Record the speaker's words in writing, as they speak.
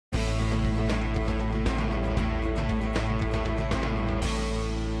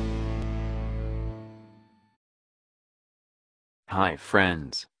Hi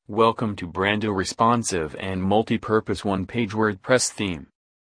friends, welcome to Brando responsive and multi-purpose one-page WordPress theme.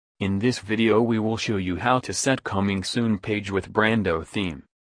 In this video we will show you how to set coming soon page with Brando theme.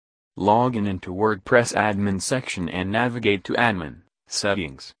 Log in into WordPress admin section and navigate to admin,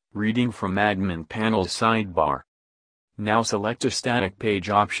 settings, reading from admin panel sidebar. Now select a static page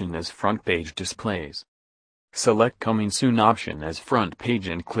option as front page displays. Select coming soon option as front page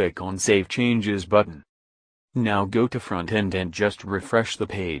and click on Save Changes button. Now go to front end and just refresh the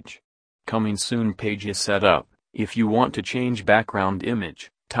page. Coming soon page is set up. If you want to change background image,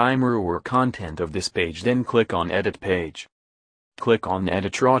 timer or content of this page, then click on Edit Page. Click on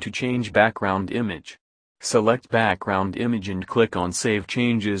Edit Draw to change background image. Select background image and click on Save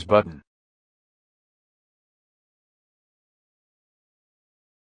Changes button.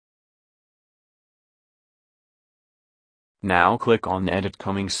 Now click on Edit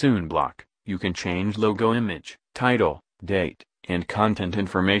Coming Soon block. You can change logo image, title, date, and content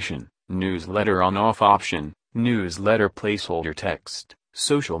information, newsletter on-off option, newsletter placeholder text,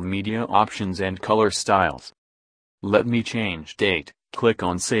 social media options and color styles. Let me change date. Click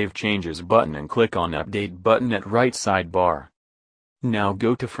on Save Changes button and click on Update button at right sidebar. Now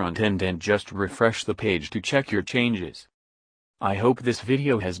go to front end and just refresh the page to check your changes. I hope this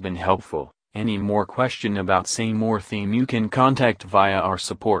video has been helpful. Any more question about same or theme you can contact via our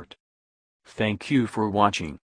support. Thank you for watching.